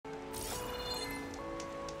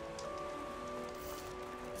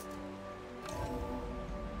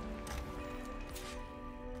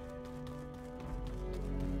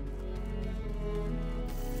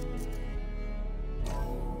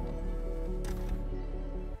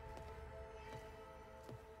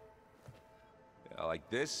Like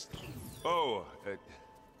this? Oh,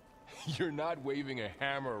 You're not waving a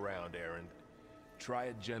hammer around, Aaron. Try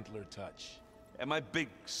a gentler touch. and my big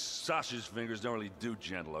sausage fingers don't really do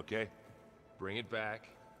gentle, okay? Bring it back.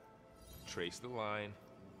 Trace the line.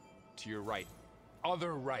 To your right.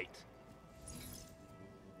 Other right.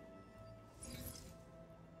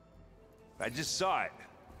 I just saw it.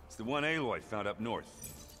 It's the one Aloy found up north.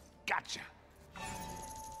 Gotcha!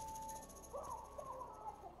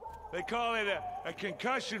 They call it a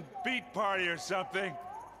concussion beat party or something.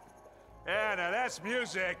 Yeah, now that's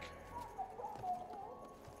music.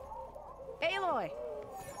 Aloy!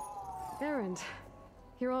 Aaron,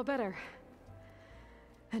 you're all better.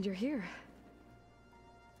 And you're here.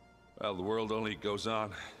 Well, the world only goes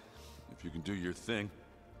on if you can do your thing.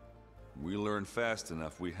 We learn fast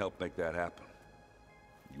enough, we help make that happen.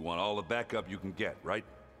 You want all the backup you can get, right?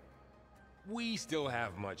 We still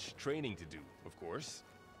have much training to do, of course.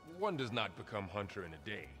 One does not become hunter in a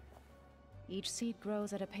day. Each seed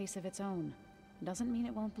grows at a pace of its own. Doesn't mean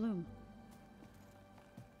it won't bloom.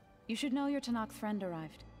 You should know your Tanakh friend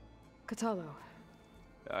arrived. Catallo.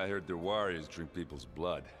 I heard their warriors drink people's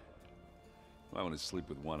blood. I want to sleep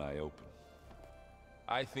with one eye open.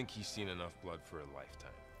 I think he's seen enough blood for a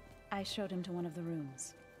lifetime. I showed him to one of the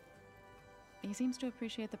rooms. He seems to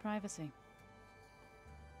appreciate the privacy.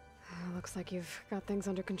 Looks like you've got things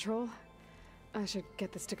under control. I should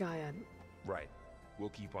get this to Gaia. Right. We'll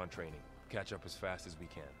keep on training. Catch up as fast as we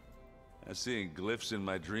can. I'm seeing glyphs in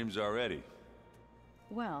my dreams already.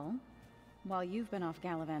 Well, while you've been off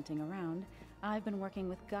gallivanting around, I've been working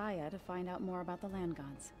with Gaia to find out more about the land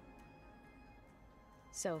gods.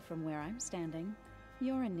 So from where I'm standing,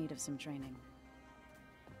 you're in need of some training.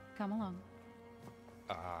 Come along.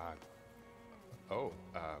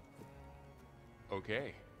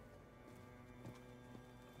 Okay.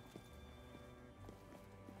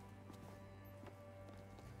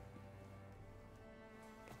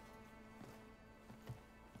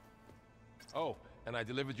 Oh, and I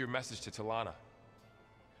delivered your message to Talana.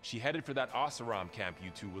 She headed for that Oseram camp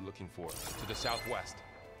you two were looking for, to the southwest.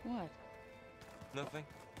 What? Nothing.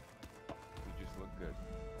 You just look good.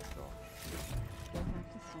 That's all. Go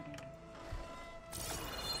back to study.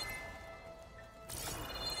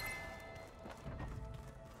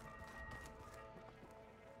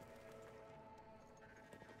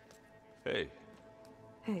 Hey,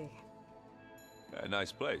 Hey. a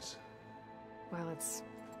nice place. Well, it's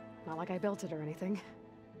not like I built it or anything.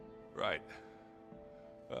 Right.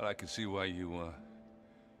 Well, I can see why you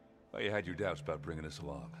had your doubts about bringing us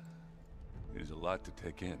along. It is a lot to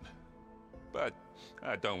take in. But,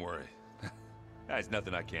 don't worry. That's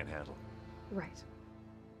nothing I can't handle. Right.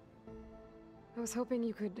 I was hoping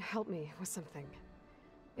you could help me with something.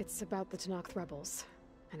 It's about the Tanakh rebels,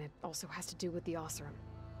 and it also has to do with the Oseram.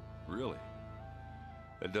 Really?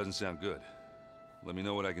 That doesn't sound good. Let me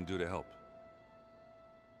know what I can do to help.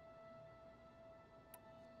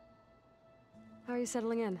 How are you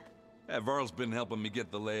settling in? Varl's been helping me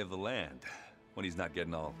get the lay of the land, when he's not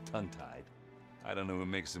getting all tongue-tied. I don't know who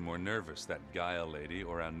makes him more nervous, that Gaia lady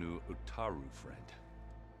or our new Utaru friend.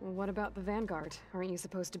 What about the Vanguard? Aren't you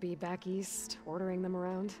supposed to be back east, ordering them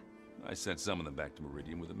around? I sent some of them back to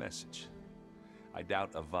Meridian with a message. I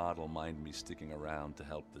doubt Avad will mind me sticking around to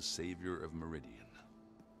help the savior of Meridian.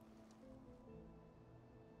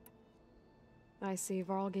 I see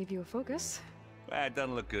Varl gave you a focus. Well, it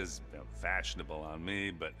doesn't look as fashionable on me,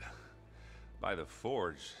 but by the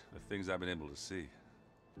Forge, the things I've been able to see.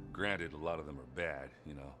 Granted, a lot of them are bad,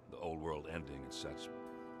 you know, the old world ending and such.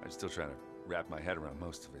 I'm still trying to wrap my head around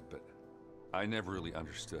most of it, but I never really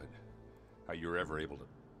understood how you were ever able to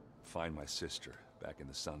find my sister back in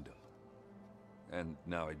the Sundom. And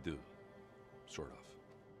now I do, sort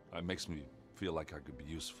of. It makes me feel like I could be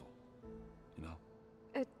useful, you know?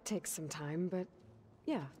 It takes some time, but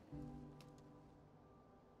yeah.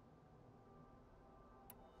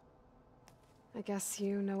 I guess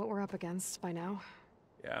you know what we're up against by now.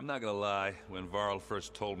 Yeah, I'm not gonna lie. When Varl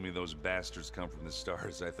first told me those bastards come from the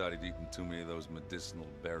stars, I thought he'd eaten too many of those medicinal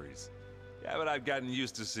berries. Yeah, but I've gotten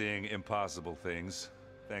used to seeing impossible things,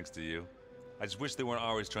 thanks to you. I just wish they weren't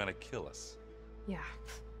always trying to kill us. Yeah,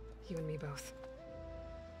 you and me both.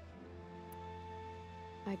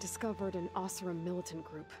 I discovered an Oseram militant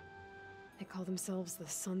group. They call themselves the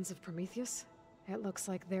Sons of Prometheus. It looks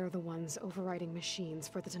like they're the ones overriding machines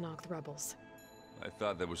for the Tanakh rebels. I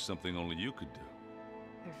thought that was something only you could do.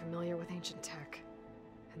 They're familiar with ancient tech,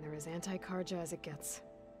 and they're as anti-Karja as it gets.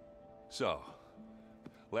 So,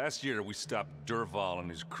 last year we stopped Durval and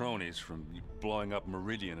his cronies from blowing up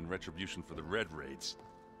Meridian in retribution for the Red Raids.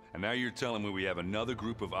 And now you're telling me we have another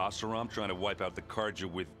group of Oseram trying to wipe out the Karja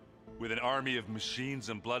with With an army of machines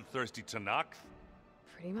and bloodthirsty Tanakh?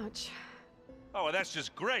 Pretty much. Oh, well, that's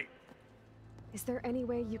just great! Is there any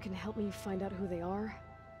way you can help me find out who they are?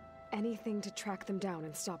 Anything to track them down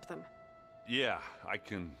and stop them? Yeah, I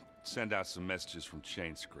can send out some messages from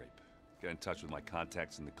Chain Scrape. Get in touch with my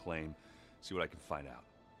contacts in the claim, see what I can find out.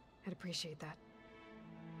 I'd appreciate that.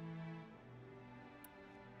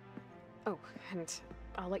 Oh, and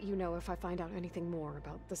I'll let you know if I find out anything more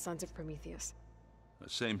about the Sons of Prometheus.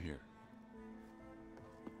 Same here.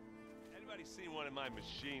 Anybody seen one of my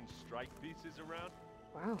machine strike pieces around?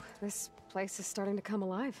 Wow, this place is starting to come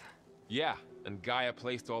alive. Yeah, and Gaia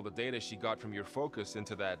placed all the data she got from your focus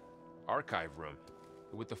into that archive room.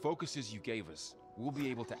 With the focuses you gave us, we'll be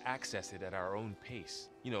able to access it at our own pace.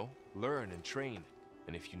 You know, learn and train.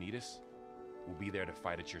 And if you need us, we'll be there to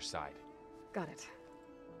fight at your side. Got it.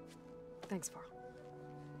 Thanks, Varl.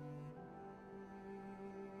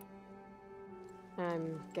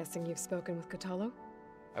 I'm guessing you've spoken with Kotallo?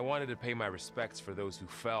 I wanted to pay my respects for those who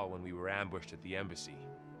fell when we were ambushed at the embassy.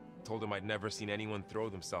 Told him I'd never seen anyone throw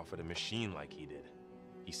themselves at a machine like he did.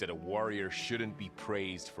 He said a warrior shouldn't be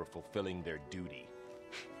praised for fulfilling their duty.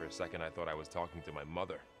 For a second I thought I was talking to my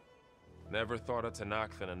mother. Never thought a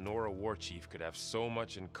Tanakh and a Nora war chief could have so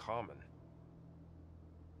much in common.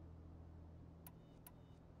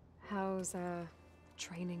 How's,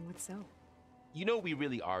 training with Zoe? You know we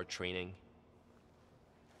really are training.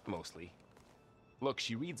 Mostly. Look,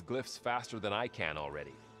 she reads glyphs faster than I can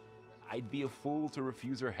already. I'd be a fool to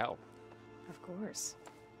refuse her help. Of course.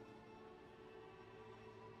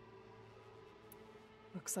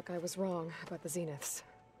 Looks like I was wrong about the Zeniths.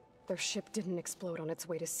 Their ship didn't explode on its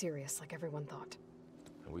way to Sirius like everyone thought.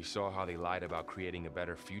 And we saw how they lied about creating a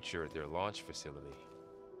better future at their launch facility.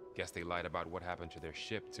 Guess they lied about what happened to their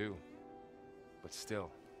ship, too. But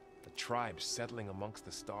still, the tribe settling amongst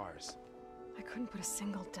the stars. I couldn't put a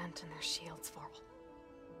single dent in their shields, Varl.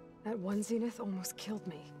 That one Zenith almost killed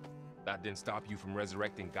me. That didn't stop you from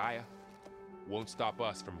resurrecting Gaia. Won't stop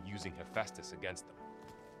us from using Hephaestus against them.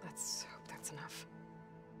 Let's hope that's enough.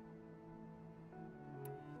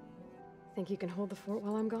 Think you can hold the fort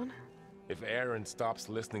while I'm gone? If Aaron stops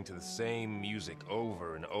listening to the same music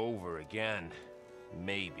over and over again,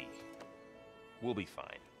 maybe. We'll be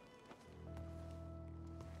fine.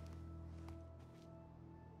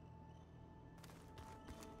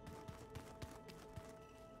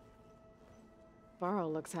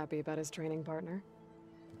 Varl looks happy about his training partner.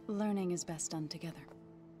 Learning is best done together.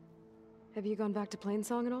 Have you gone back to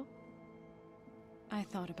Plainsong at all? I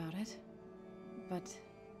thought about it, but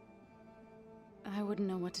I wouldn't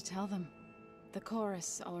know what to tell them. The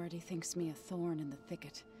chorus already thinks me a thorn in the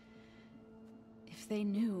thicket. If they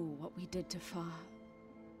knew what we did to Fa,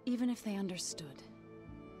 even if they understood,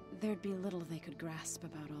 there'd be little they could grasp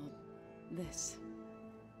about all this.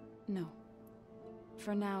 No.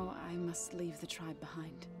 For now, I must leave the tribe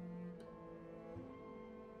behind.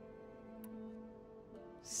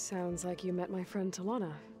 Sounds like you met my friend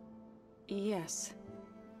Talana. Yes.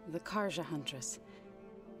 The Karja Huntress.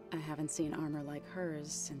 I haven't seen armor like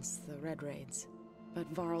hers since the Red Raids. But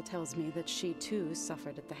Varl tells me that she too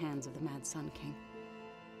suffered at the hands of the Mad Sun King.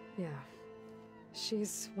 Yeah.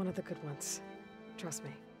 She's one of the good ones. Trust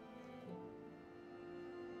me.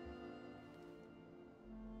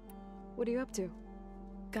 What are you up to?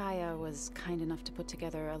 Gaia was kind enough to put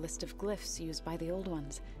together a list of glyphs used by the Old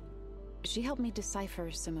Ones. She helped me decipher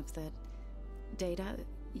some of the data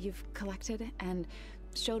you've collected, and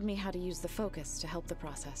showed me how to use the focus to help the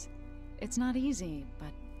process. It's not easy,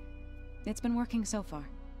 but it's been working so far.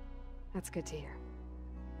 That's good to hear.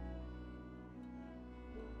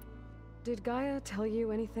 Did Gaia tell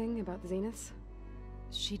you anything about the Zeniths?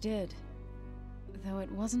 She did, though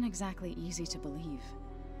it wasn't exactly easy to believe.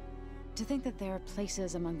 To think that there are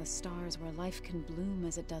places among the stars where life can bloom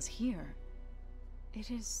as it does here,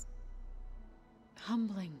 it is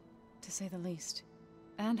humbling, to say the least,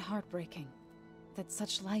 and heartbreaking that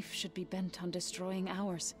such life should be bent on destroying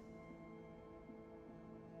ours.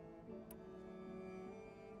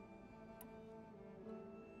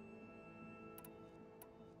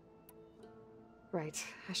 Right,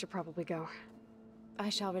 I should probably go. I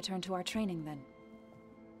shall return to our training then.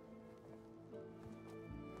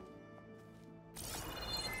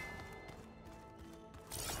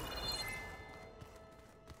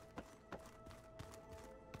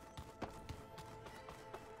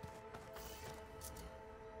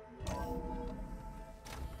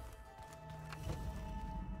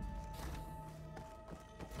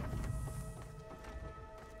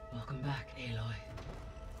 Welcome back, Aloy.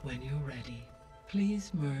 When you're ready,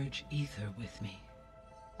 please merge ether with me.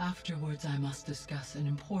 Afterwards, I must discuss an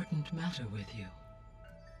important matter with you.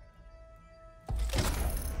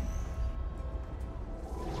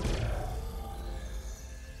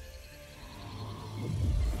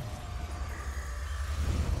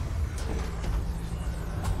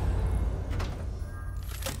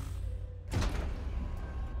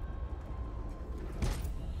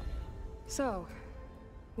 So,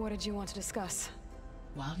 what did you want to discuss?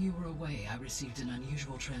 While you were away, I received an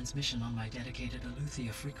unusual transmission on my dedicated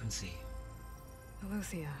Eleuthia frequency.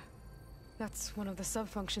 Eleuthia. That's one of the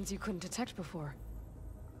sub-functions you couldn't detect before.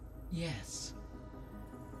 Yes.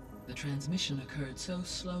 The transmission occurred so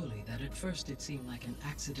slowly that at first it seemed like an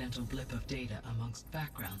accidental blip of data amongst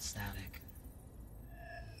background static.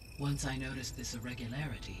 Once I noticed this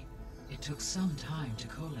irregularity, it took some time to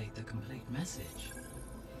collate the complete message.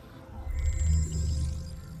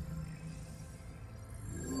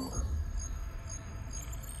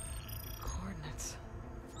 Coordinates.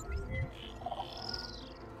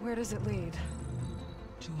 Where does it lead?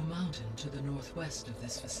 To a mountain to the northwest of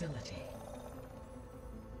this facility.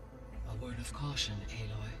 A word of caution,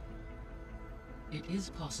 Aloy. It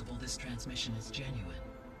is possible this transmission is genuine.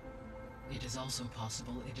 It is also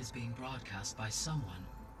possible it is being broadcast by someone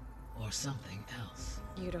or something else.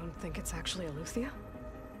 You don't think it's actually Eleuthia?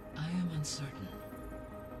 I am uncertain.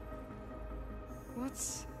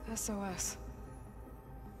 What's SOS?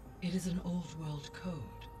 It is an old world code.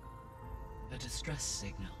 A distress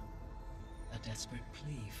signal. A desperate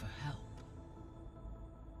plea for help.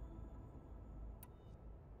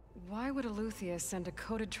 Why would Eleuthia send a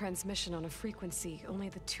coded transmission on a frequency only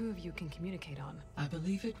the two of you can communicate on? I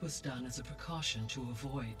believe it was done as a precaution to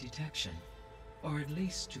avoid detection, or at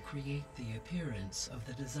least to create the appearance of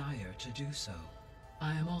the desire to do so.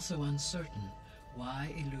 I am also uncertain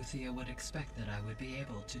why Eleuthia would expect that I would be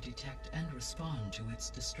able to detect and respond to its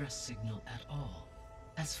distress signal at all.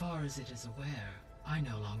 As far as it is aware, I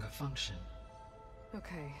no longer function.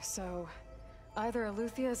 Okay, so either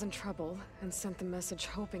Eleuthia is in trouble and sent the message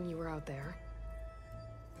hoping you were out there,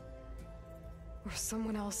 or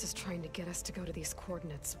someone else is trying to get us to go to these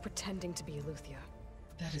coordinates, pretending to be Eleuthia.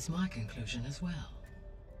 That is my conclusion as well.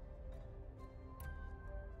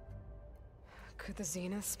 Could the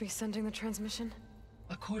Zeniths be sending the transmission?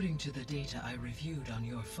 According to the data I reviewed on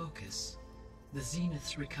your focus, the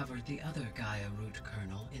Zeniths recovered the other Gaia root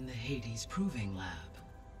kernel in the Hades Proving Lab.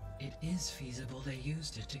 It is feasible they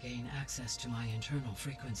used it to gain access to my internal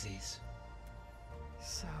frequencies.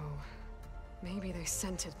 So, maybe they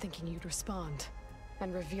sent it thinking you'd respond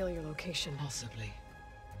and reveal your location. Possibly.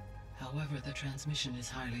 However, the transmission is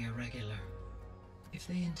highly irregular. If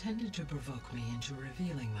they intended to provoke me into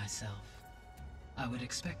revealing myself, I would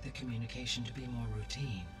expect the communication to be more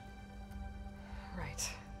routine. Right.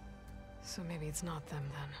 So maybe it's not them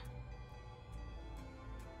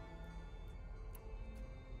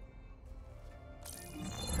then.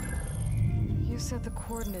 You said the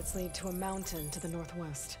coordinates lead to a mountain to the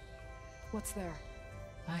northwest. What's there?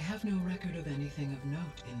 I have no record of anything of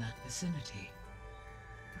note in that vicinity.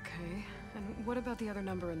 Okay, and what about the other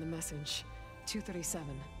number in the message? 237.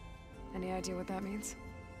 Any idea what that means?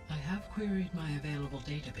 I have queried my available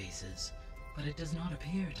databases, but it does not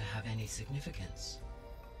appear to have any significance.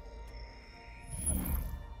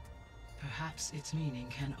 Perhaps its meaning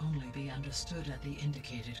can only be understood at the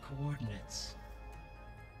indicated coordinates.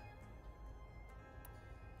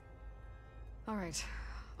 All right,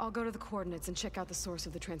 I'll go to the coordinates and check out the source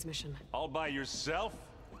of the transmission. All by yourself?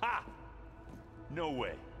 Ha! No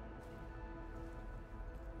way.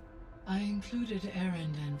 I included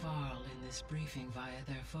Erend and Varl in this briefing via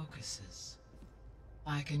their focuses.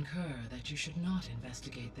 I concur that you should not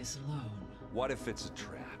investigate this alone. What if it's a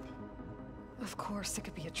trap? Of course it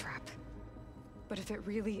could be a trap. But if it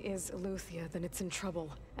really is Eleuthia, then it's in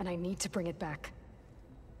trouble, and I need to bring it back.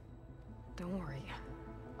 Don't worry.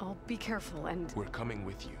 I'll be careful and... We're coming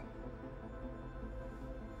with you.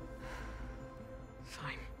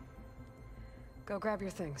 Fine. Go grab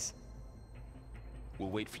your things. We'll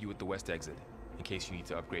wait for you at the west exit, in case you need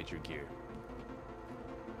to upgrade your gear.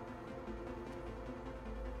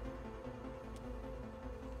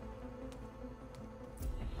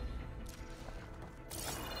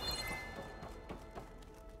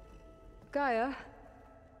 Gaia,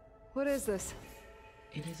 what is this?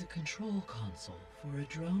 It is a control console for a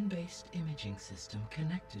drone-based imaging system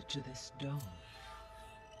connected to this dome.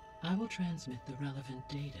 I will transmit the relevant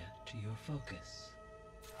data to your focus.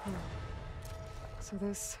 So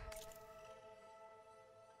this...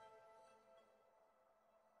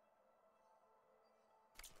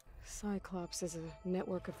 Cyclops is a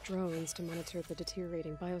network of drones to monitor the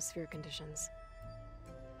deteriorating biosphere conditions.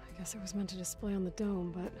 I guess it was meant to display on the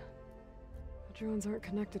dome, but the drones aren't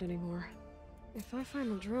connected anymore. If I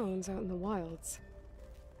find the drones out in the wilds,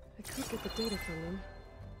 I could get the data from them,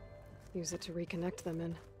 use it to reconnect them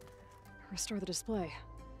and restore the display.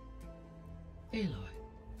 Aloy.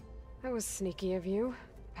 That was sneaky of you,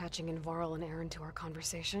 patching in Varl and Erend to our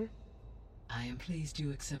conversation. I am pleased you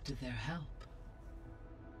accepted their help.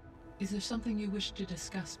 Is there something you wish to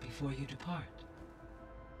discuss before you depart?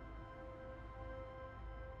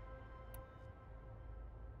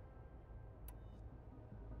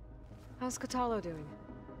 How's Kotallo doing?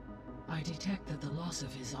 I detect that the loss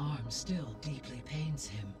of his arm still deeply pains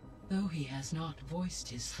him, though he has not voiced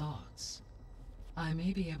his thoughts. I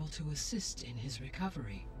may be able to assist in his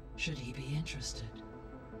recovery, should he be interested.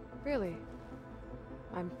 Really?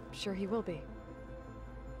 I'm sure he will be.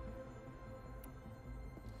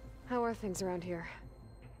 How are things around here?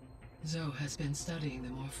 Zoe has been studying the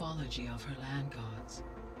morphology of her land gods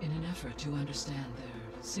in an effort to understand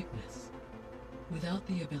their sickness. Without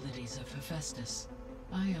the abilities of Hephaestus,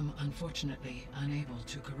 I am unfortunately unable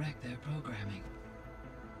to correct their programming.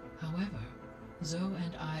 However, Zoe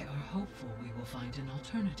and I are hopeful we will find an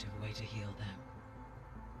alternative way to heal them.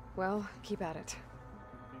 Well, keep at it.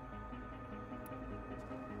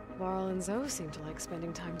 Varl and Zoe seem to like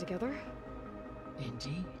spending time together.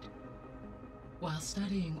 Indeed. While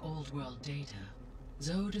studying Old World data,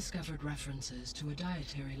 Zoe discovered references to a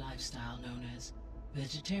dietary lifestyle known as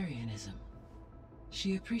vegetarianism.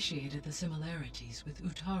 She appreciated the similarities with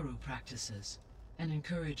Utaru practices and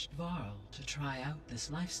encouraged Varl to try out this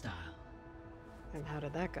lifestyle. And how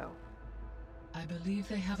did that go? I believe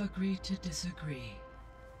they have agreed to disagree.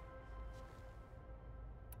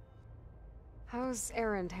 How's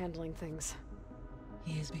Erend handling things?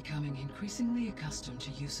 He is becoming increasingly accustomed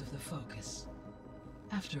to use of the focus,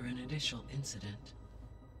 after an initial incident.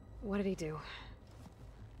 What did he do?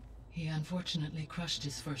 He unfortunately crushed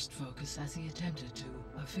his first focus as he attempted to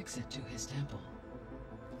affix it to his temple.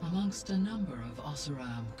 Amongst a number of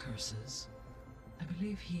Oseram curses, I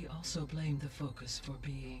believe he also blamed the focus for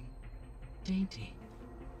being dainty.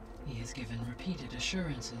 He has given repeated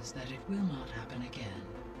assurances that it will not happen again.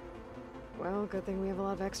 Well, good thing we have a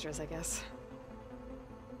lot of extras, I guess.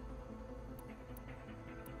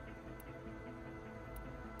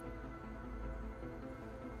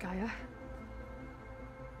 Gaia?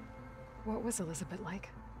 What was Elizabeth like?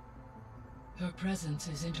 Her presence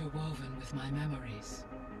is interwoven with my memories.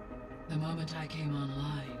 The moment I came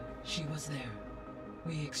online, she was there.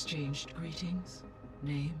 We exchanged greetings,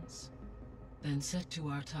 names, then set to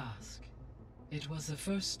our task. It was the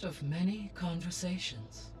first of many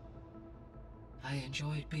conversations. I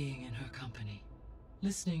enjoyed being in her company,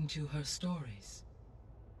 listening to her stories.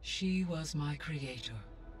 She was my creator,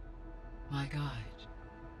 my guide.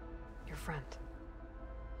 Your friend.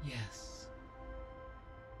 Yes.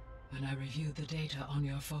 When I reviewed the data on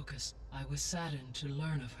your focus, I was saddened to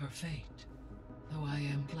learn of her fate, though I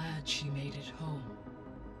am glad she made it home.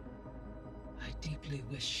 I deeply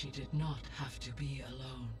wish she did not have to be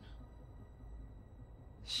alone.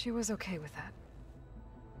 She was okay with that.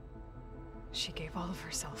 She gave all of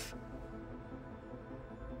herself.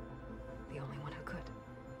 The only one who could.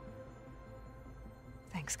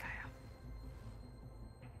 Thanks, Gaia.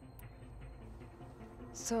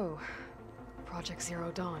 So, Project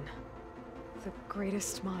Zero Dawn. The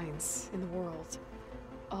greatest minds in the world,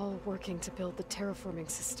 all working to build the terraforming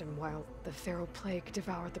system while the Pharaoh Plague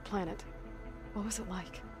devoured the planet. What was it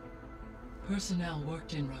like? Personnel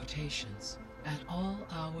worked in rotations, at all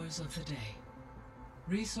hours of the day.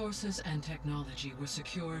 Resources and technology were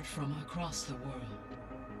secured from across the world.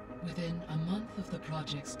 Within a month of the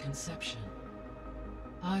project's conception,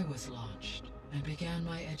 I was launched and began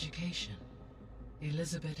my education.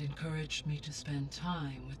 Elizabeth encouraged me to spend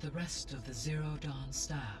time with the rest of the Zero Dawn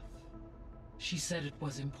staff. She said it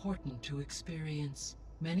was important to experience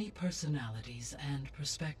many personalities and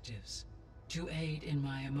perspectives to aid in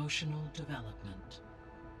my emotional development.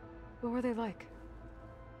 What were they like?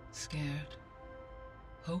 Scared,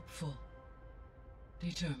 hopeful,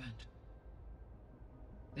 determined.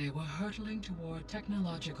 They were hurtling toward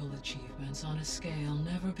technological achievements on a scale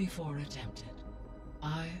never before attempted.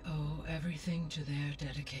 I owe everything to their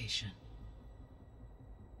dedication.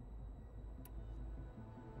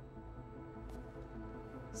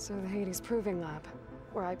 So the Hades Proving Lab,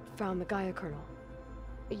 where I found the Gaia kernel.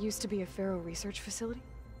 It used to be a Pharaoh research facility?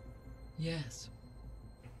 Yes.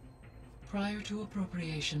 Prior to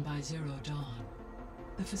appropriation by Zero Dawn,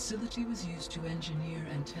 the facility was used to engineer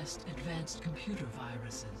and test advanced computer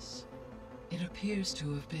viruses. It appears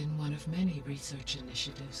to have been one of many research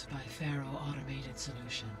initiatives by Pharaoh Automated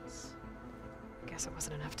Solutions. Guess it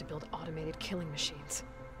wasn't enough to build automated killing machines.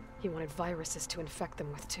 He wanted viruses to infect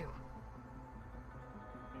them with, too.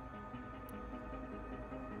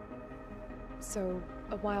 So,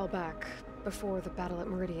 a while back, before the battle at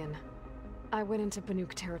Meridian, I went into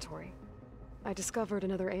Banuk territory. I discovered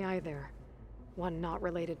another AI there, one not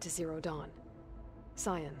related to Zero Dawn.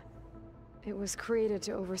 Cyan. It was created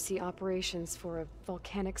to oversee operations for a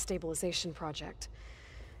volcanic stabilization project,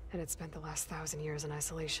 and it spent the last 1,000 years in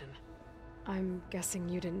isolation. I'm guessing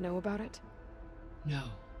you didn't know about it? No.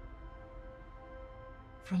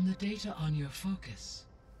 From the data on your focus,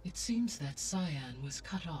 it seems that Cyan was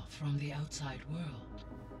cut off from the outside world,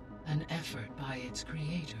 an effort by its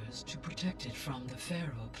creators to protect it from the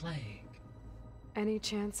Pharaoh Plague. Any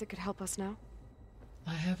chance it could help us now?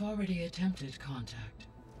 I have already attempted contact,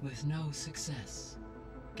 with no success.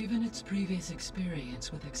 Given its previous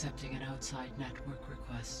experience with accepting an outside network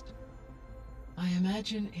request, I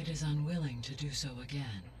imagine it is unwilling to do so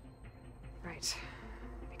again. Right.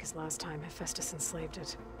 Because last time Hephaestus enslaved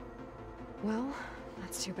it. Well,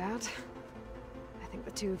 that's too bad. I think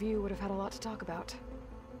the two of you would have had a lot to talk about.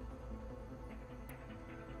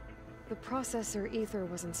 The processor Ether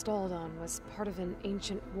was installed on was part of an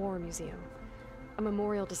ancient war museum. A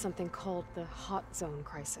memorial to something called the Hot Zone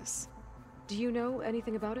Crisis. Do you know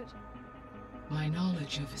anything about it? My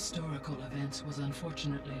knowledge of historical events was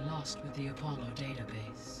unfortunately lost with the Apollo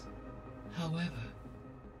database. However,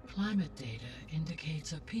 climate data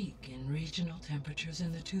indicates a peak in regional temperatures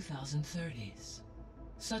in the 2030s.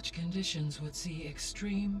 Such conditions would see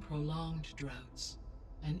extreme, prolonged droughts,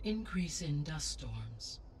 an increase in dust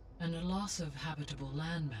storms, and a loss of habitable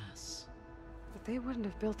landmass. But they wouldn't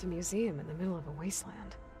have built a museum in the middle of a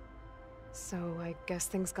wasteland. So I guess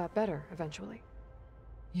things got better eventually.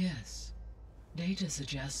 Yes. Data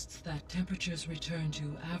suggests that temperatures return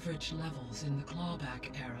to average levels in the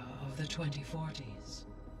clawback era of the 2040s.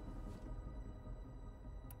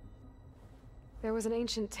 There was an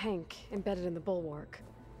ancient tank embedded in the bulwark,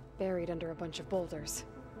 buried under a bunch of boulders.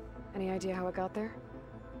 Any idea how it got there?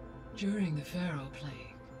 During the Pharaoh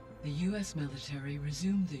Plague, the US military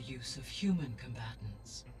resumed the use of human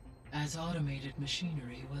combatants, as automated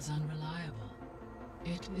machinery was unreliable.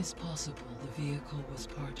 It is possible the vehicle was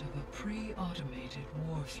part of a pre-automated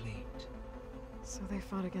war fleet. So they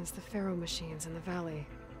fought against the Pharaoh machines in the valley,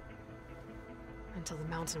 until the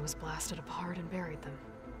mountain was blasted apart and buried them.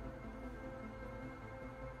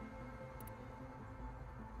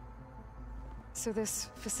 So this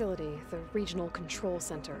facility, the Regional Control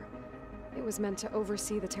Center, it was meant to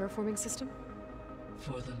oversee the terraforming system?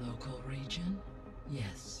 For the local region,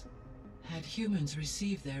 yes. Had humans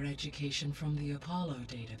received their education from the Apollo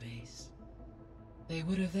database, they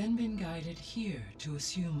would have then been guided here to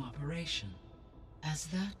assume operation. As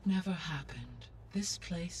that never happened, this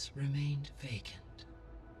place remained vacant.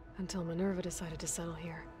 Until Minerva decided to settle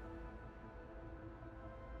here.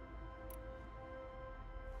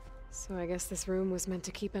 So I guess this room was meant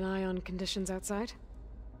to keep an eye on conditions outside?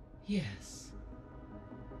 Yes.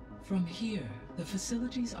 From here, the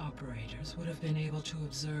facility's operators would have been able to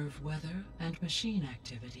observe weather and machine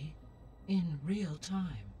activity in real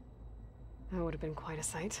time. That would have been quite a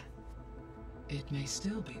sight. It may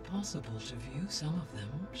still be possible to view some of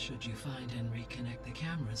them, should you find and reconnect the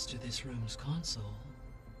cameras to this room's console.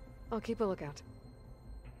 I'll keep a lookout.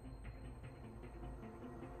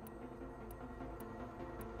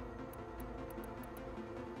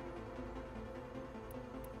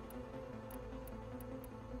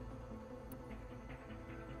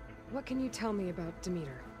 What can you tell me about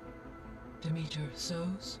Demeter? Demeter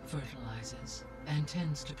sows, fertilizes, and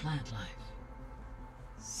tends to plant life.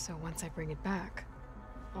 So once I bring it back,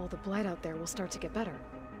 all the blight out there will start to get better.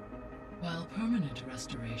 While permanent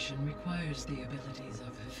restoration requires the abilities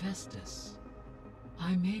of Hephaestus,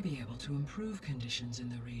 I may be able to improve conditions in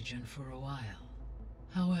the region for a while.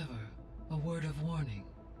 However, a word of warning.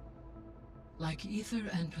 Like Ether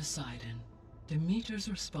and Poseidon, Demeter's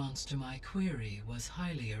response to my query was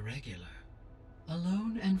highly irregular.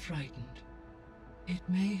 Alone and frightened, it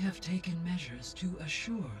may have taken measures to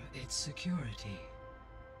assure its security.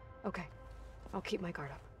 Okay, I'll keep my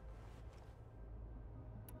guard up.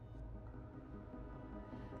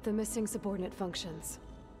 The missing subordinate functions.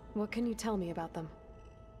 What can you tell me about them?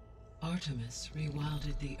 Artemis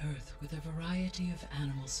rewilded the Earth with a variety of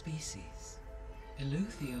animal species.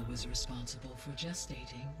 Eleuthia was responsible for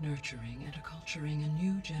gestating, nurturing, and acculturating a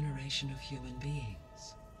new generation of human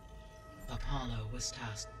beings. Apollo was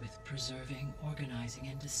tasked with preserving, organizing,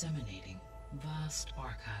 and disseminating vast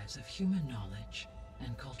archives of human knowledge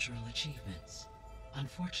and cultural achievements.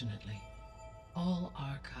 Unfortunately, all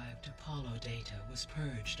archived Apollo data was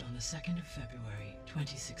purged on the 2nd of February,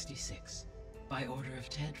 2066, by order of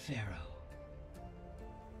Ted Pharaoh.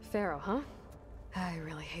 Pharaoh, huh? I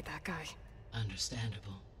really hate that guy.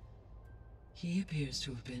 Understandable. He appears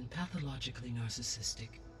to have been pathologically narcissistic,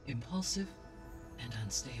 impulsive, and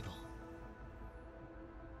unstable.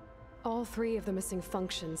 All three of the missing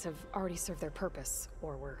functions have already served their purpose,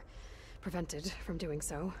 or were prevented from doing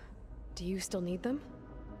so. Do you still need them?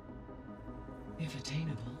 If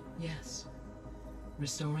attainable, yes.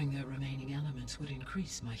 Restoring their remaining elements would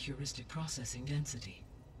increase my heuristic processing density.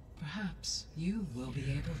 Perhaps you will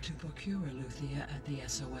be able to procure Eleuthia at the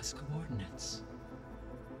SOS coordinates.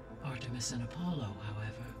 Artemis and Apollo,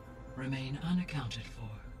 however, remain unaccounted for.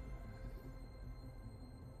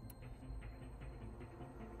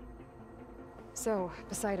 So,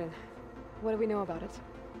 Poseidon, what do we know about it?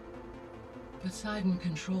 Poseidon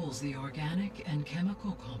controls the organic and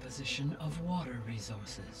chemical composition of water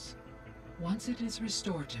resources. Once it is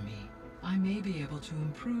restored to me, I may be able to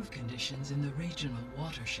improve conditions in the regional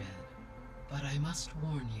watershed. But I must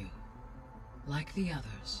warn you, like the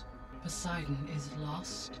others, Poseidon is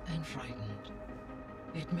lost and frightened.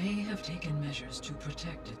 It may have taken measures to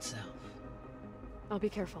protect itself. I'll be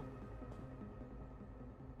careful.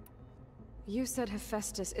 You said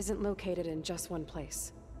Hephaestus isn't located in just one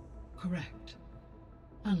place. Correct.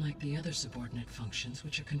 Unlike the other subordinate functions,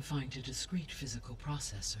 which are confined to discrete physical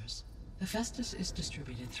processors, Hephaestus is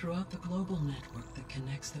distributed throughout the global network that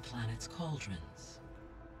connects the planet's cauldrons.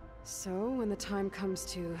 So, when the time comes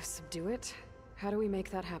to subdue it, how do we make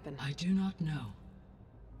that happen? I do not know.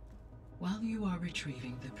 While you are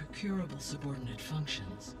retrieving the procurable subordinate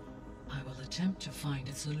functions, I will attempt to find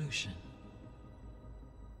a solution.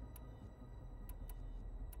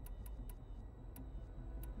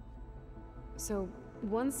 So,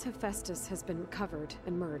 once Hephaestus has been recovered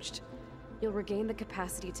and merged, you'll regain the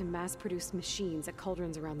capacity to mass-produce machines at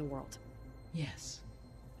cauldrons around the world. Yes,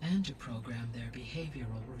 and to program their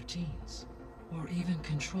behavioral routines, or even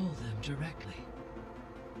control them directly.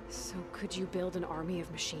 So could you build an army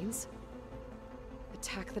of machines?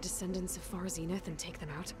 Attack the descendants of Far Zenith and take them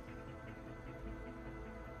out?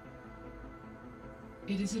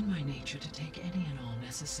 It is in my nature to take any and all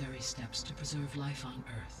necessary steps to preserve life on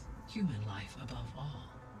Earth, human life above all.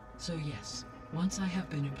 So yes, once I have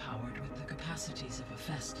been empowered with the capacities of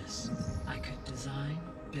Hephaestus, I could design,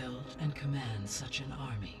 build, and command such an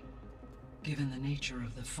army. Given the nature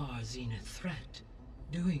of the Far Zenith threat,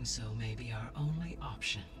 doing so may be our only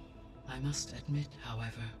option. I must admit,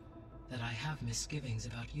 however, that I have misgivings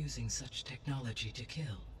about using such technology to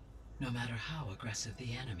kill, no matter how aggressive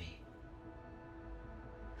the enemy.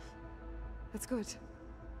 That's good.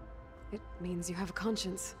 It means you have a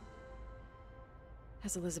conscience.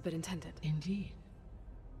 As Elizabeth intended. Indeed.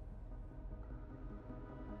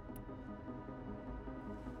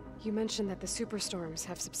 You mentioned that the superstorms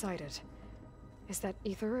have subsided. Is that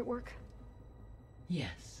Ether at work?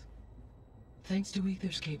 Yes. Thanks to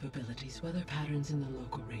Ether's capabilities, weather patterns in the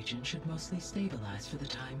local region should mostly stabilize for the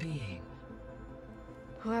time being.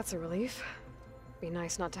 Well, that's a relief. Be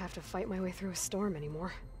nice not to have to fight my way through a storm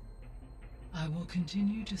anymore. I will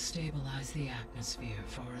continue to stabilize the atmosphere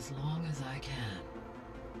for as long as I can.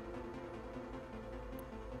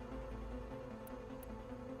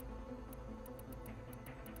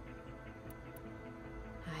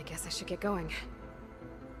 I guess I should get going.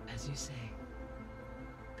 As you say.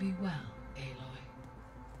 Be well, Aloy.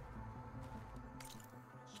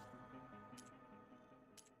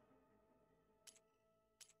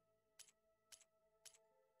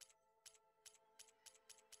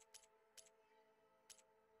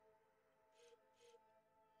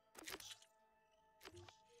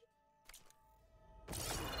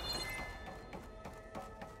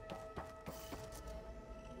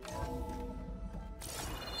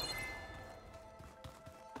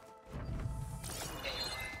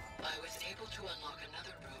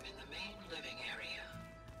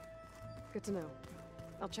 Good to know.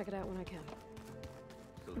 I'll check it out when I can.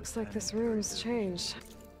 Looks like this room's changed.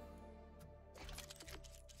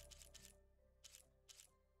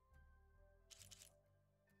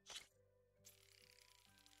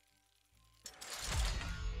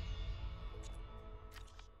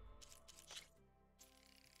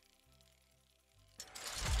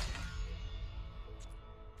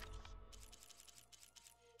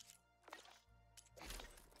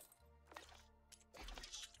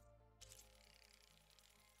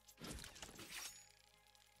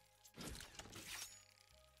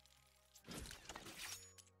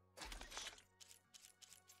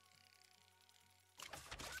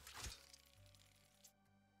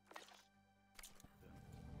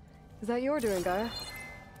 Is that your doing, Gaia?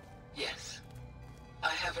 Yes. I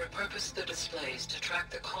have repurposed the displays to track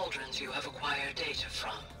the cauldrons you have acquired data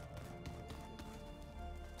from.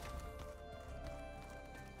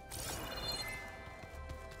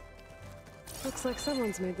 Looks like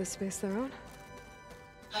someone's made this space their own.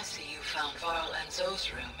 I see you found Varl and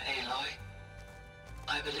Zoe's room, Aloy.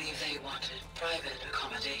 I believe they wanted private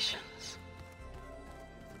accommodations.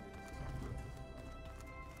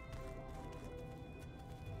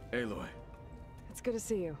 Aloy. It's good to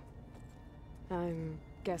see you. I'm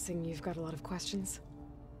guessing you've got a lot of questions?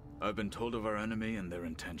 I've been told of our enemy and their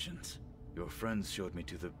intentions. Your friends showed me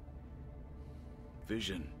to the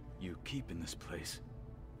vision you keep in this place,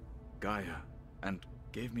 Gaia, and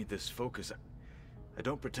gave me this focus. I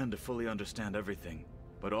don't pretend to fully understand everything,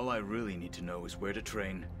 but all I really need to know is where to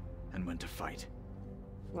train and when to fight.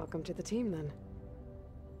 Welcome to the team, then.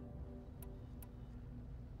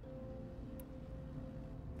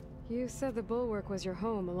 You said the Bulwark was your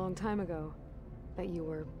home a long time ago, that you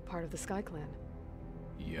were part of the Sky Clan.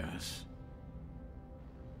 Yes.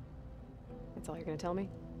 That's all you're gonna tell me?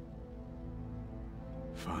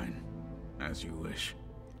 Fine. As you wish.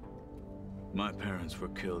 My parents were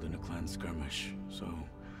killed in a clan skirmish, so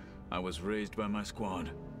I was raised by my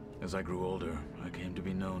squad. As I grew older, I came to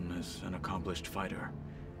be known as an accomplished fighter.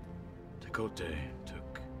 Tekote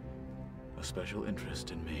took a special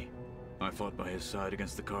interest in me. I fought by his side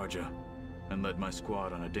against the Karja, and led my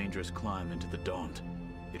squad on a dangerous climb into the Daunt.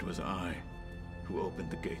 It was I who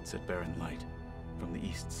opened the gates at Barren Light from the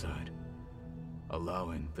east side,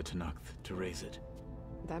 allowing the Tenakth to raise it.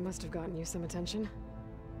 That must have gotten you some attention.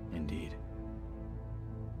 Indeed.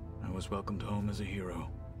 I was welcomed home as a hero,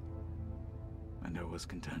 and I was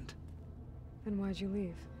content. Then why'd you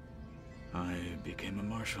leave? I became a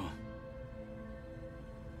marshal.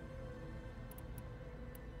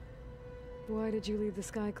 Why did you leave the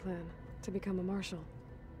Sky Clan to become a marshal?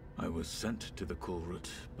 I was sent to the Kulrut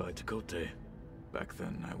by Tekote. Back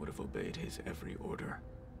then, I would have obeyed his every order.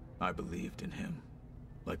 I believed in him,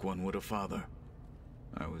 like one would a father.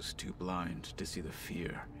 I was too blind to see the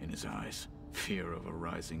fear in his eyes. Fear of a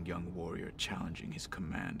rising young warrior challenging his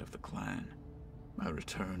command of the clan. I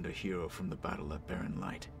returned a hero from the battle at Barren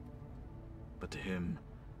Light. But to him,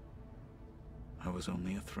 I was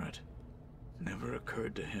only a threat. Never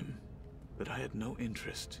occurred to him that I had no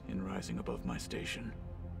interest in rising above my station.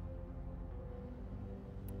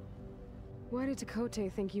 Why did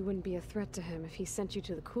Tekote think you wouldn't be a threat to him if he sent you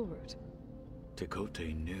to the Kulrut?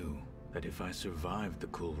 Tekote knew that if I survived the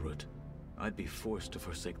Kulrut, I'd be forced to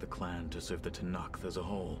forsake the clan to serve the Tenakth as a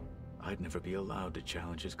whole. I'd never be allowed to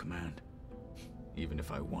challenge his command, even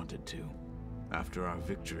if I wanted to. After our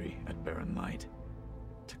victory at Barren Light,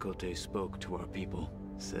 Tekote spoke to our people,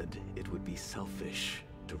 said it would be selfish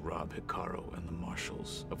to rob Hikaru and the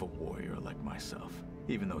marshals of a warrior like myself,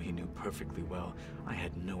 even though he knew perfectly well I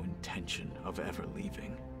had no intention of ever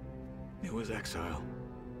leaving. It was exile,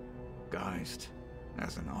 guised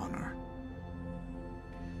as an honor.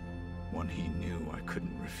 One he knew I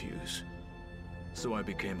couldn't refuse. So I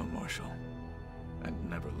became a marshal, and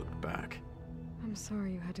never looked back. I'm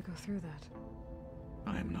sorry you had to go through that.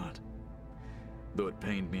 I am not. Though it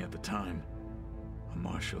pained me at the time, a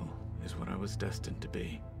marshal is what I was destined to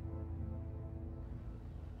be.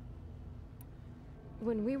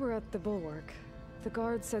 When we were at the Bulwark, the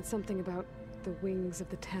guard said something about the Wings of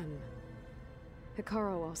the Ten.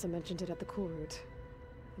 Hikaru also mentioned it at the Kulrut.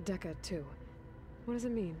 Dekka, too. What does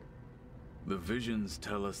it mean? The visions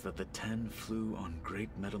tell us that the Ten flew on great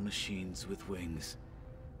metal machines with wings,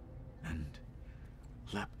 and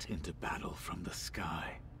leapt into battle from the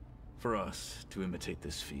sky. For us, to imitate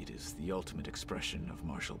this feat is the ultimate expression of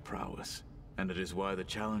martial prowess, and it is why the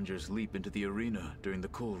challengers leap into the arena during the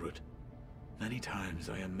Kulrut. Many times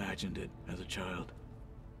I imagined it as a child.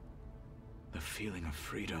 The feeling of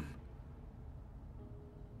freedom,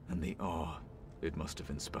 and the awe it must have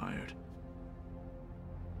inspired.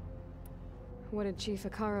 What did Chief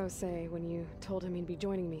Hikaru say when you told him he'd be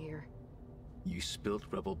joining me here? You spilt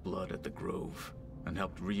rebel blood at the Grove, and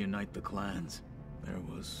helped reunite the clans. There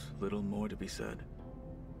was little more to be said.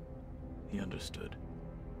 He understood.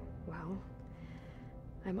 Well,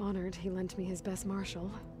 I'm honored he lent me his best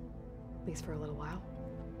marshal. At least for a little while.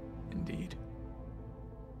 Indeed.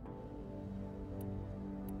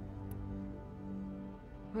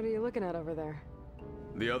 What are you looking at over there?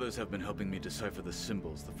 The others have been helping me decipher the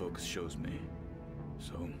symbols the Focus shows me.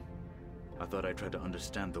 So, I thought I'd try to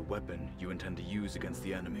understand the weapon you intend to use against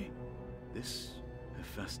the enemy. This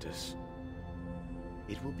Hephaestus,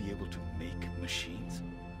 it will be able to make machines?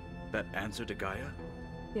 That answer to Gaia?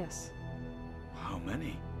 Yes. How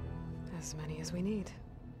many? As many as we need.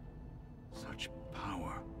 Such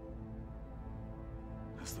power.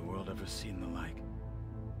 Has the world ever seen the like?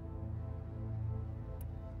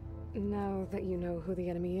 Now that you know who the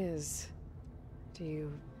enemy is, do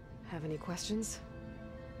you have any questions?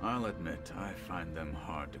 I'll admit, I find them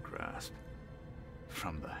hard to grasp.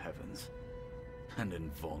 From the heavens. And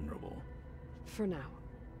invulnerable. For now.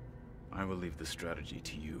 I will leave the strategy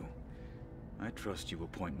to you. I trust you will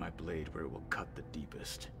point my blade where it will cut the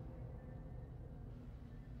deepest.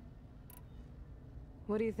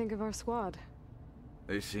 What do you think of our squad?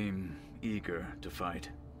 They seem eager to fight.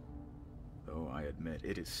 Though I admit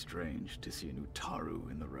it is strange to see a new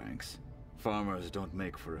Taru in the ranks. Farmers don't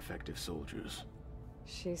make for effective soldiers.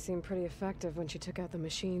 She seemed pretty effective when she took out the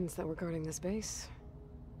machines that were guarding this base.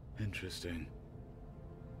 Interesting.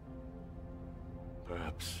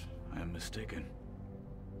 Perhaps I am mistaken.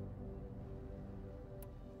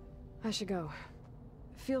 I should go.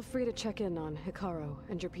 Feel free to check in on Hikaru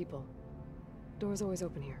and your people. Door's always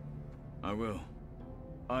open here. I will.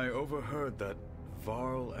 I overheard that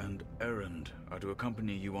Varl and Erend are to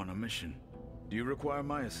accompany you on a mission. Do you require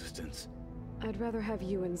my assistance? I'd rather have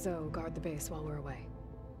you and Zoe guard the base while we're away.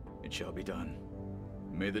 It shall be done.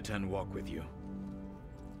 May the Ten walk with you.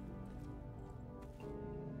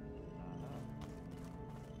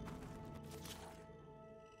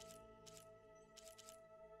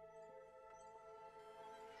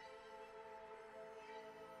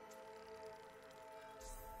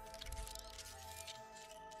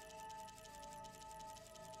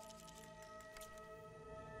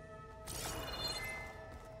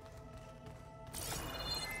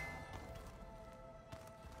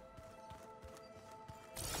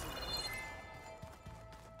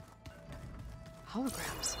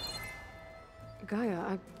 Holograms. Gaia,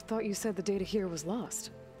 I thought you said the data here was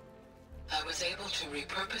lost. I was able to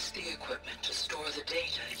repurpose the equipment to store the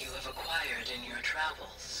data you have acquired in your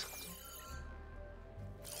travels.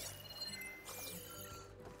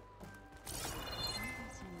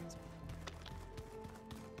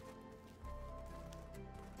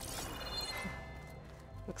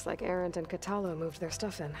 Looks like Erend and Katalo moved their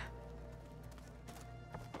stuff in.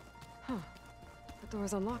 Huh. The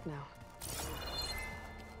door's unlocked now.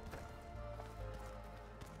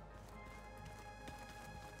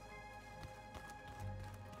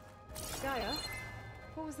 Gaia,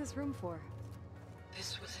 what was this room for?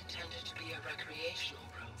 This was intended to be a recreational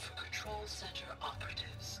room for Control Center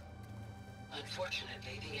operatives.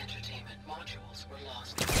 Unfortunately, the entertainment modules were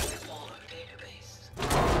lost in the Follow database.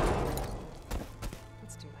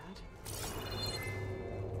 That's too bad.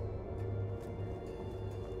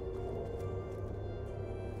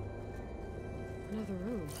 Another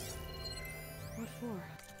room. What for?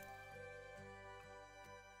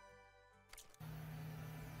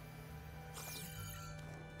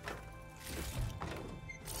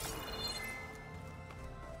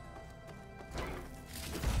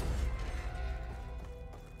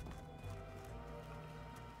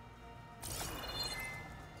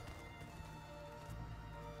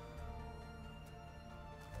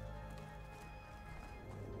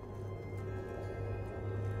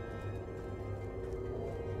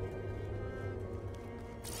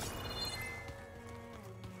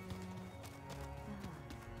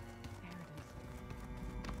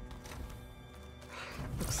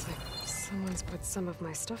 Looks like someone's put some of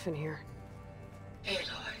my stuff in here.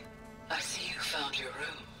 Aloy, I see you found your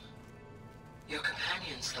room. Your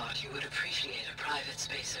companions thought you would appreciate a private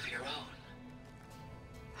space of your own.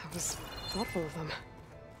 That was thoughtful of them.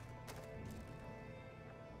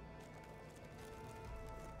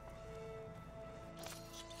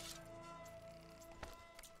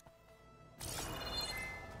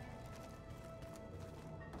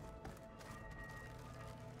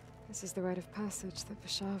 This is the rite of passage that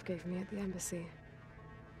Vashav gave me at the embassy.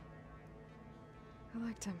 I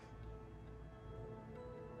liked him.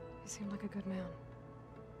 He seemed like a good man.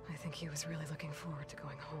 I think he was really looking forward to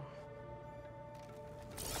going home.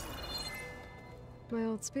 My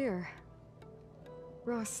old spear.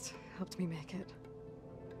 Rust helped me make it.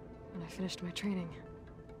 When I finished my training.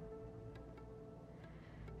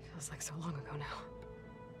 Feels like so long ago now.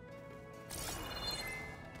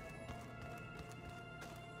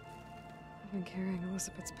 I've been carrying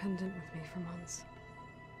Elizabeth's pendant with me for months.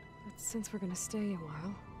 But since we're gonna stay a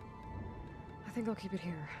while, I think I'll keep it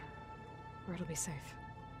here, where it'll be safe.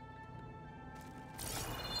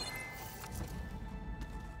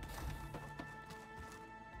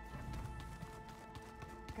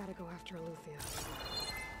 Gotta go after Eleuthia.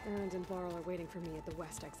 Erend and Varl are waiting for me at the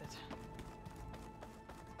west exit.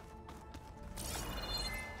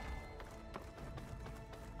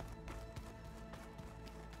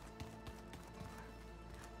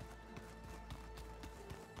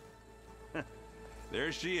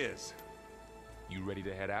 There she is. You ready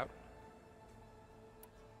to head out?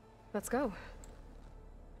 Let's go.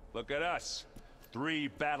 Look at us. 3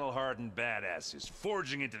 battle-hardened badasses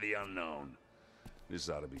forging into the unknown. This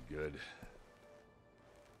ought to be good.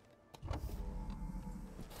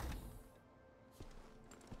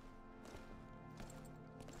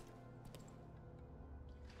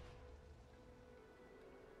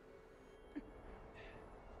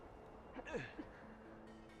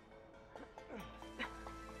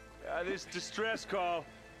 This distress call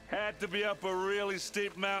had to be up a really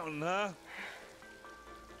steep mountain, huh?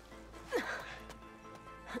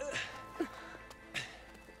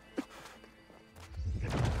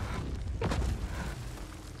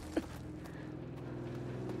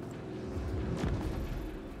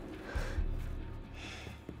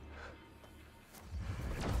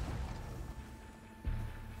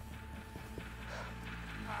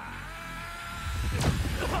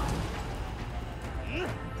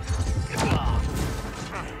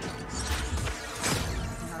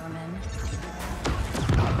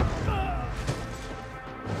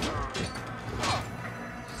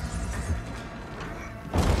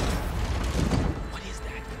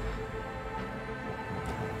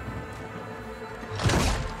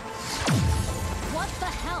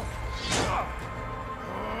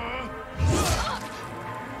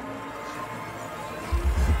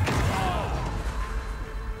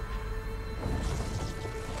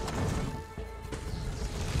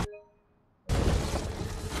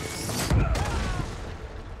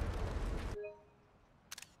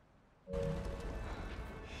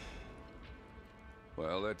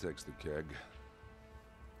 Well, that takes the keg.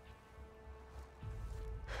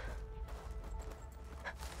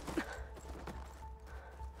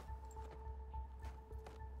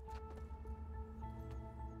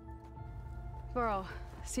 Burrow,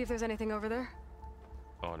 see if there's anything over there.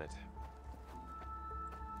 On it.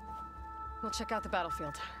 We'll check out the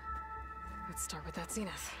battlefield. Let's start with that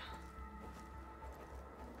zenith.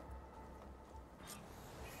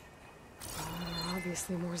 Well, there are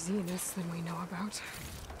obviously more zeniths than we know about.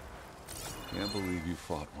 Can't believe you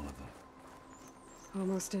fought one of them.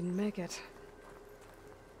 Almost didn't make it.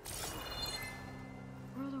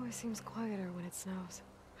 World always seems quieter when it snows.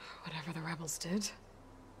 Whatever the rebels did,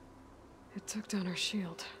 it took down her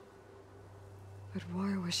shield. But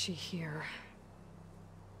why was she here?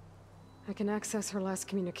 I can access her last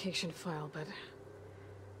communication file, but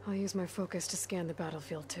I'll use my focus to scan the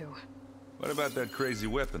battlefield too. What about that crazy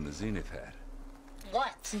weapon the Zenith had?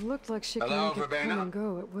 What? It looked like she Hello, could make it come Verbena? and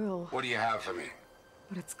go at will. What do you have for me?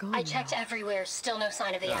 But it's gone I checked now. everywhere, still no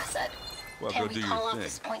sign of the asset. Well, Can go we do call your off thing.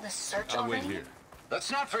 this pointless search I'll already? wait here.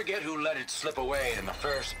 Let's not forget who let it slip away in the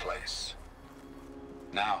first place.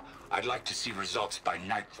 Now, I'd like to see results by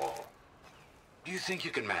nightfall. Do you think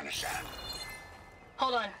you can manage that?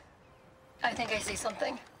 Hold on. I think I see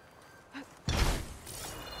something.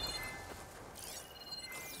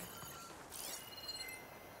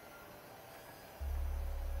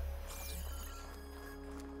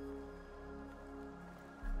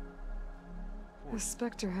 The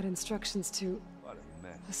Spectre had instructions to What a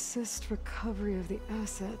mess. assist recovery of the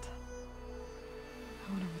asset.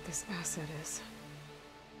 I wonder what this asset is.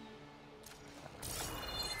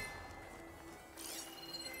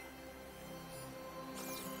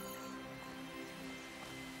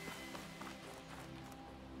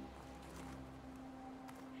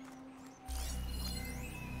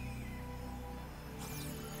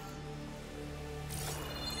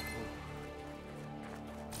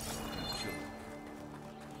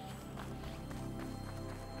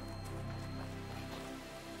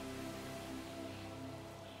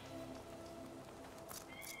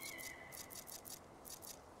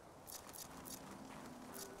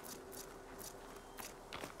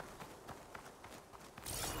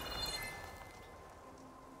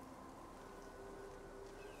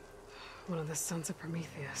 One of the sons of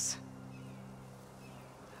Prometheus.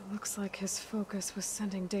 It looks like his focus was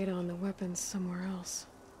sending data on the weapons somewhere else.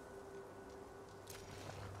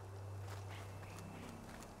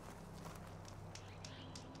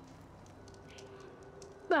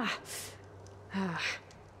 The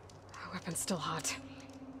weapon's still hot.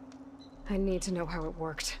 I need to know how it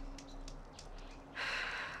worked.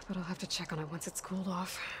 But I'll have to check on it once it's cooled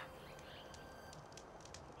off.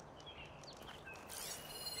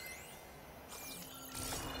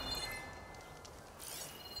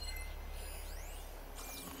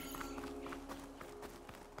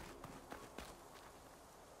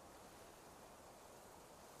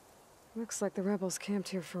 Looks like the rebels camped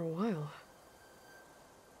here for a while.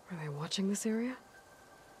 Are they watching this area?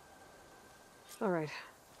 All right.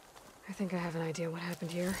 I think I have an idea what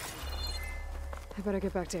happened here. I better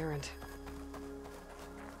get back to Erend.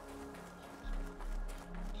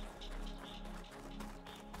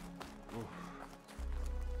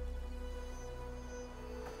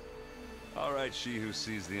 All right, she who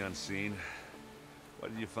sees the unseen.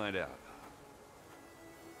 What did you find out?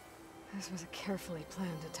 This was a carefully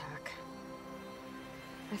planned attack.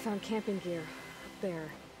 I found camping gear up there.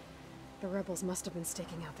 The rebels must have been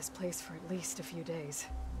staking out this place for at least a few days.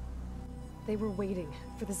 They were waiting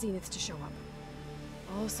for the Zeniths to show up.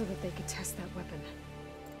 All so that they could test that weapon.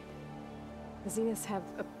 The Zeniths have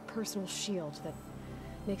a personal shield that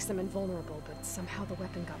makes them invulnerable, but somehow the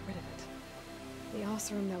weapon got rid of it. The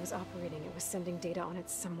Oseram that was operating it was sending data on it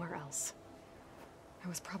somewhere else. It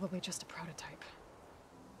was probably just a prototype.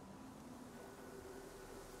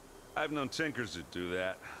 I've known tinkers that do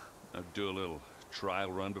that. I'd do a little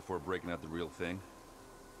trial run before breaking out the real thing.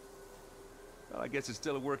 Well, I guess it's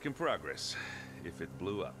still a work in progress, if it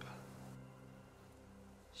blew up.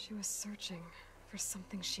 She was searching for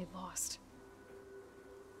something she lost.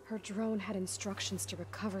 Her drone had instructions to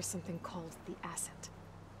recover something called the asset.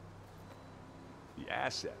 The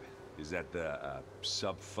asset? Is that the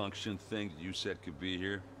sub-function thing that you said could be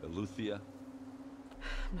here? Eleuthia?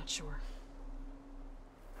 I'm not sure.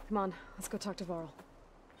 Come on, let's go talk to Varl.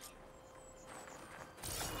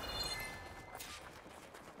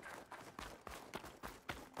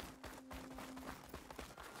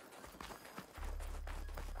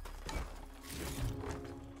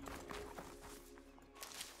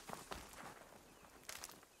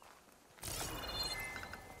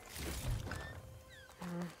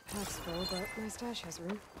 Pack's full, but my stash has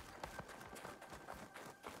room.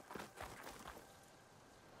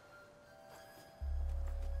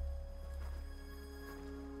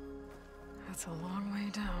 That's a long way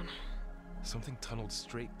down. Something tunneled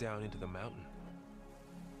straight down into the mountain.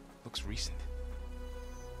 Looks recent.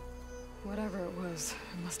 Whatever it was,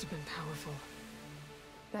 it must have been powerful.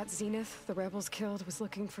 That Zenith the rebels killed was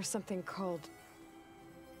looking for something called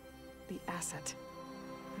the asset.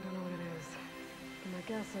 I don't know what it is, but my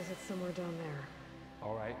guess is it's somewhere down there.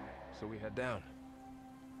 All right, so we head down.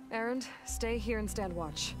 Erend, stay here and stand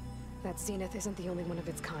watch. That Zenith isn't the only one of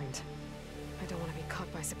its kind. I don't want to be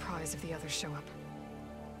caught by surprise if the others show up.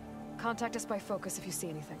 Contact us by focus if you see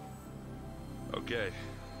anything. Okay.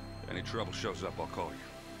 Any trouble shows up, I'll call you.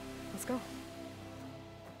 Let's go.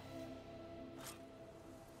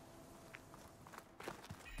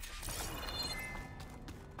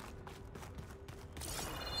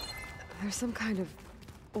 There's some kind of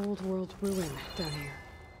old world ruin down here.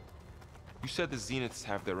 You said the Zeniths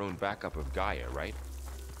have their own backup of Gaia, right?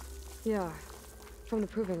 Yeah, from the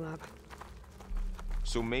proving lab.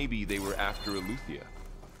 So maybe they were after Eleuthia.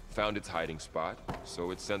 Found its hiding spot,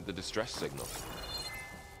 so it sent the distress signal.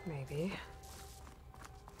 Maybe.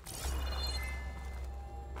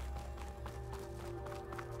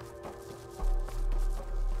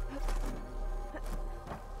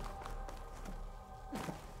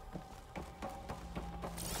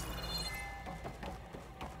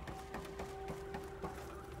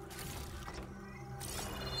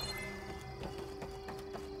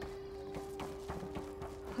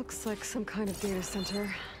 Looks like some kind of data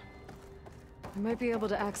center. I might be able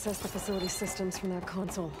to access the facility systems from that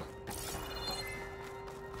console.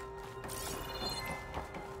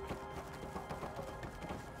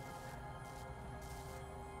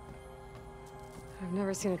 I've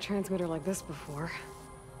never seen a transmitter like this before.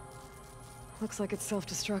 Looks like it's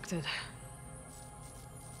self-destructed.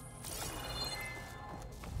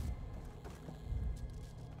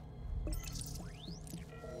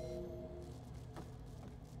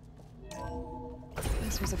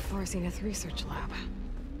 This was a Far Zenith research lab.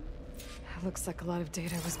 It looks like a lot of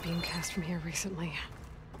data was being cast from here recently.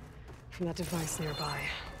 From that device nearby.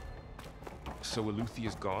 So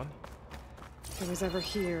Eleuthia's gone? If it was ever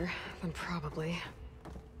here, then probably.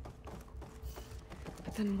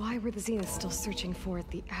 But then why were the Zeniths still searching for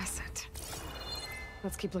the asset?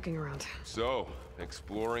 Let's keep looking around. So,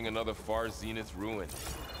 exploring another Far Zenith ruin.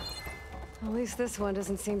 At least this one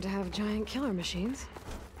doesn't seem to have giant killer machines.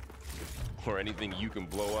 Or anything you can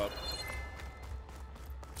blow up.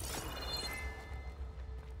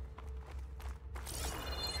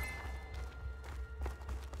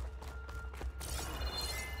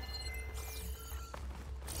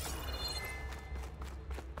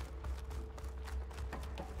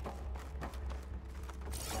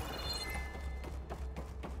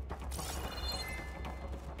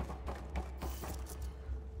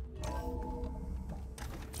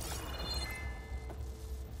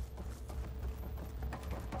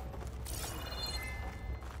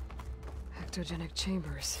 Ectogenic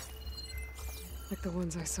chambers. Like the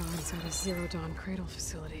ones I saw inside a Zero Dawn cradle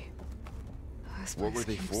facility. This What were place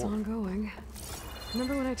they keeps for? on going.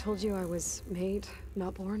 Remember when I told you I was made,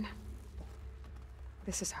 not born?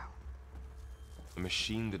 This is how. A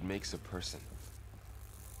machine that makes a person.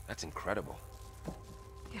 That's incredible.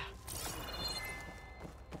 Yeah.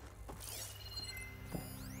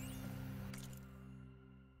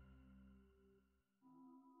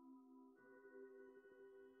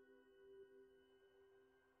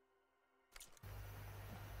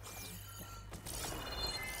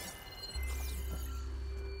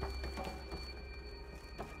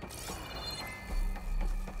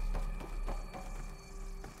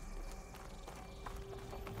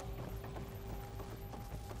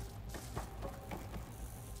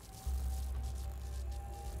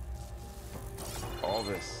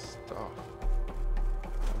 this stuff.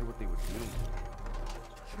 I wonder what they would do.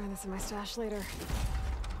 Find this in my stash later.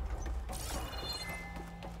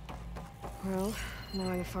 Well,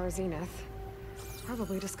 knowing Far Zenith,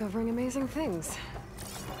 probably discovering amazing things.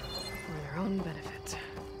 For their own benefit.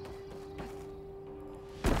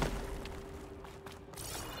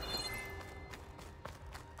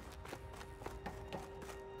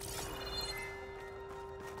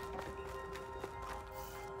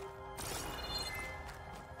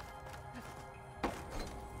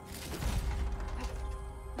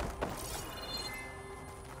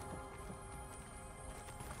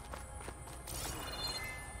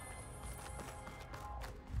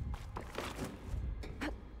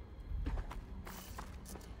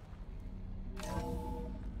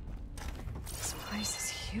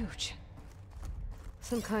 Huge.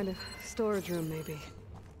 Some kind of storage room, maybe.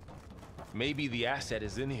 Maybe the asset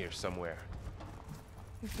is in here somewhere.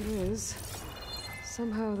 If it is,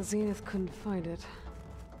 somehow the Zenith couldn't find it.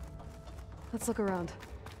 Let's look around.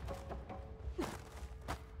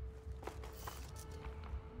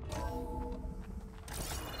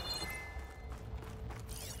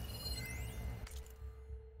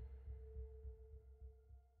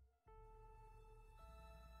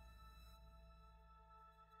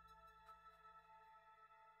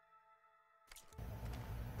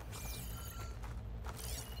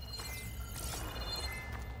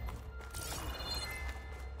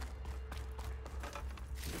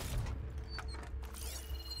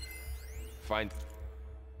 Find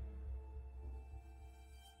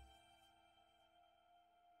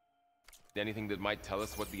anything that might tell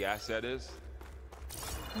us what the asset is?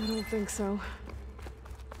 I don't think so.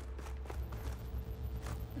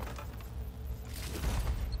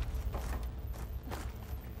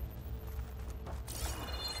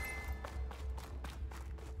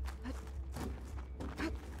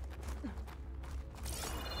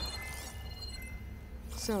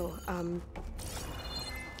 So,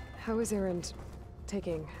 how is Erend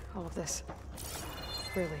taking all of this?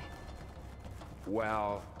 Really?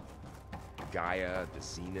 Well, Gaia, the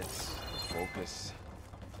Zeniths, the Focus.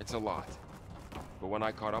 It's a lot. But when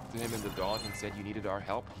I caught up to him in the dawn and said you needed our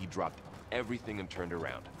help, he dropped everything and turned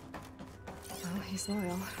around. Well, he's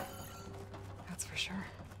loyal. That's for sure.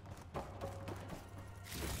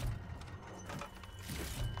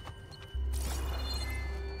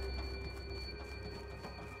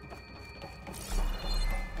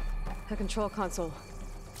 A control console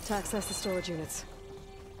to access the storage units.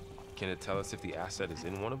 Can it tell us if the asset is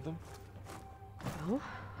in one of them? Well,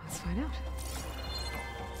 let's find out.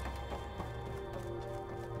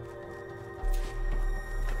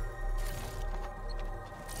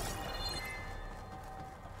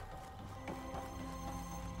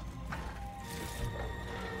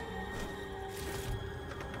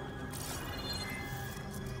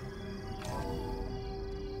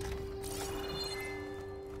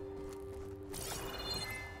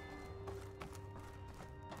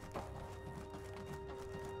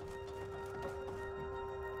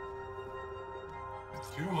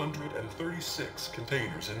 .36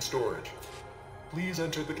 containers in storage. Please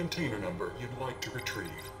enter the container number you'd like to retrieve.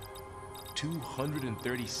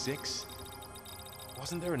 236?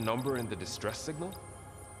 Wasn't there a number in the distress signal?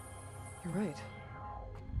 You're right.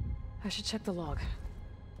 I should check the log.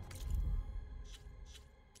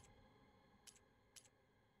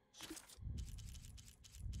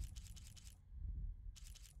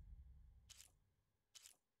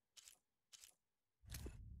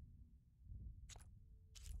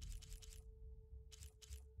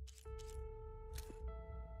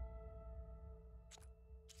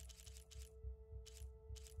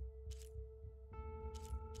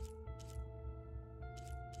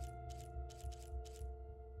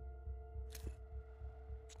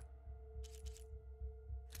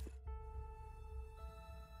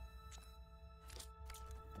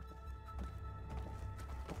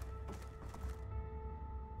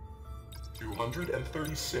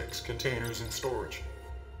 .36 containers in storage.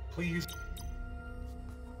 Please.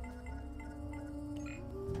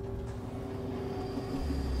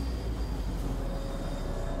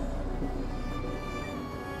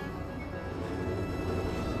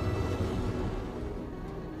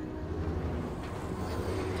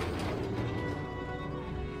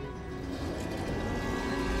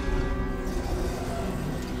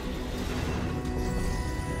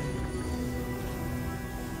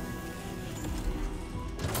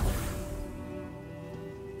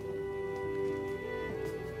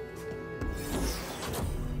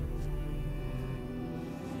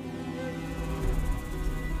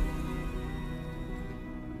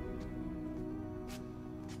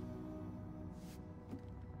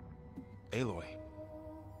 Aloy,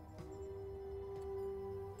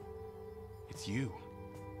 It's you.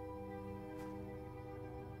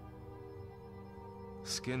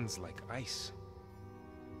 Skin's like ice.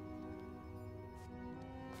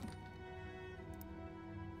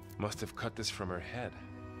 Must have cut this from her head.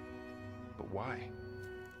 But why?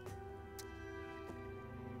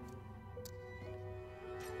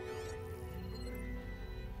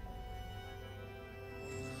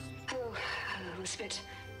 Hello, Elizabeth.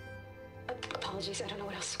 Apologies, I don't know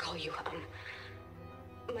what else to call you.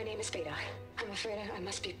 My name is Beta. I'm afraid I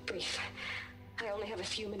must be brief. I only have a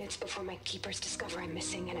few minutes before my keepers discover I'm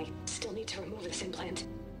missing, and I still need to remove this implant.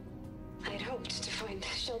 I had hoped to find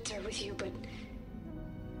shelter with you, but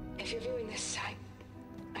if you're viewing this,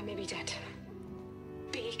 I may be dead.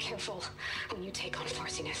 Be careful when you take on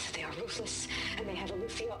Farsiness. They are ruthless, and they have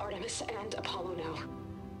Eleuthia, Artemis, and Apollo now.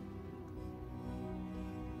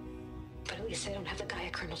 But at least they don't have the Gaia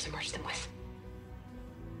kernel to merge them with.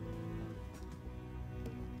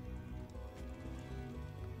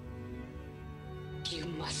 You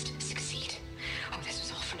must succeed, or this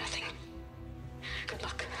was all for nothing. Good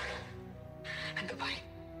luck, and goodbye.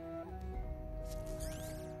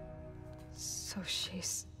 So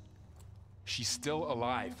she's... She's still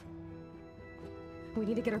alive. We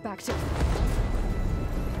need to get her back to...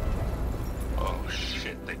 Oh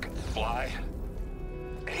shit, they can fly?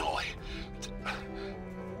 Aloy!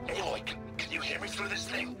 Aloy, can you hear me through this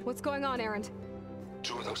thing? What's going on, Erend?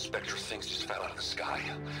 2 of those Spectre things just fell out of the sky.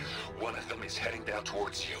 One of them is heading down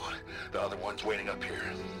towards you. The other one's waiting up here.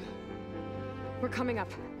 We're coming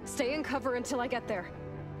up. Stay in cover until I get there.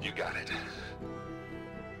 You got it.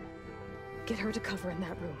 Get her to cover in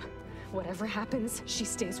that room. Whatever happens, she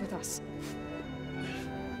stays with us.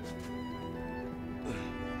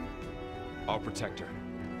 I'll protect her.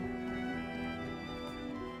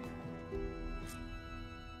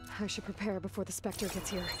 I should prepare before the Spectre gets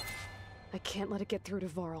here. I can't let it get through to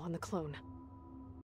Varl on the clone.